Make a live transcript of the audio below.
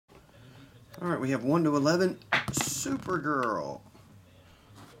Alright, we have 1 to 11. Supergirl.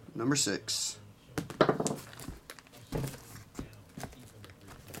 Number 6.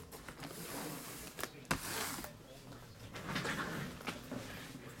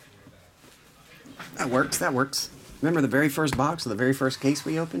 That works, that works. Remember the very first box of the very first case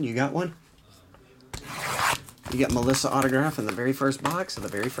we opened? You got one? You got Melissa autograph in the very first box of the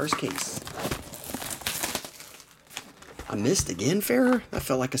very first case. I missed again, Farrer? That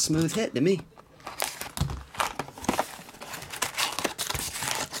felt like a smooth hit to me.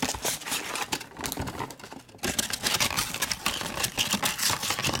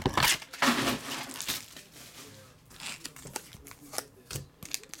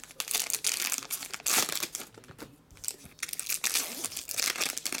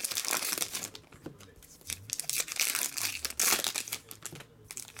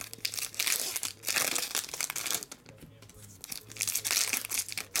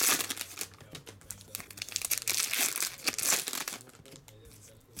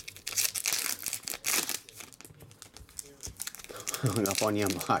 Hung up on you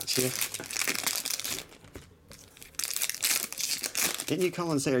on box, yeah. Didn't you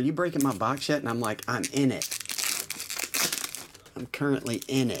call and say, are you breaking my box yet? And I'm like, I'm in it. I'm currently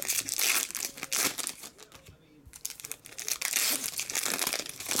in it.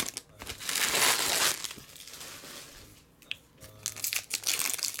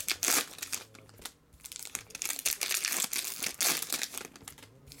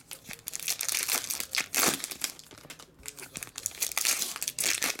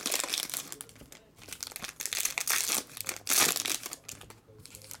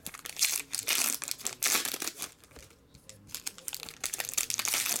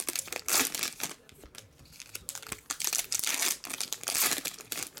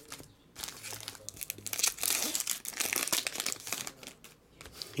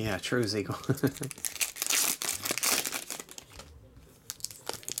 Yeah, true, Zeagle.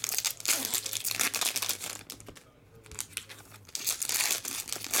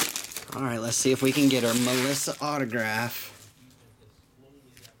 All right, let's see if we can get her Melissa autograph.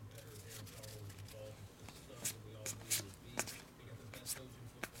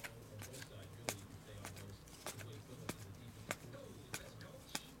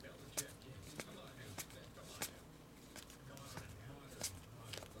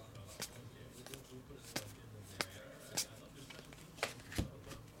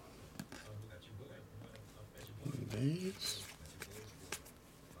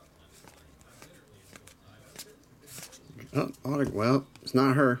 Oh, well, it's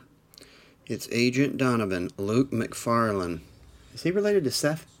not her. It's Agent Donovan, Luke McFarlane. Is he related to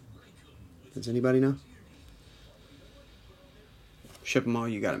Seth? Does anybody know? Ship them all,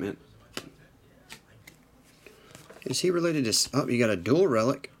 you got it, man. Is he related to... Oh, you got a dual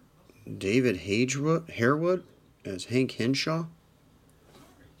relic. David Harewood as Hank Henshaw.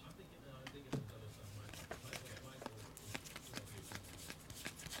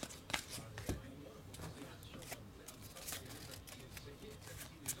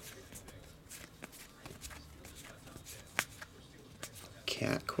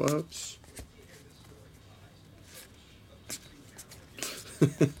 Cat quotes.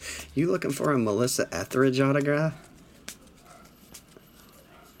 You looking for a Melissa Etheridge autograph?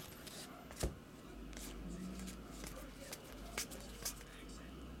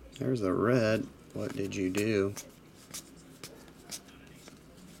 There's the red. What did you do?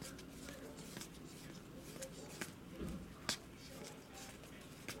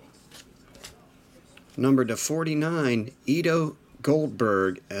 Number to 49, Ito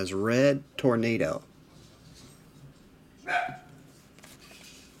Goldberg as Red Tornado.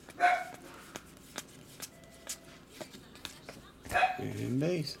 And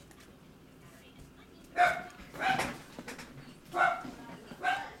base.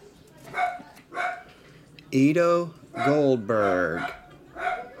 Ito Goldberg.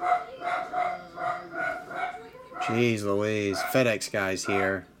 Jeez Louise. FedEx guy's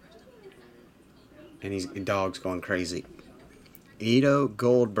here. And dog's going crazy. Ito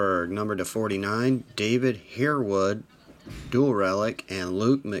Goldberg, number to 49. David Harewood, dual relic, and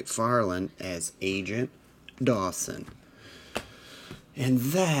Luke McFarlane as Agent Dawson. And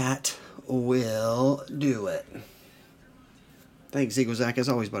that will do it. Thanks, Zeagle Zach, as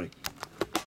always, buddy.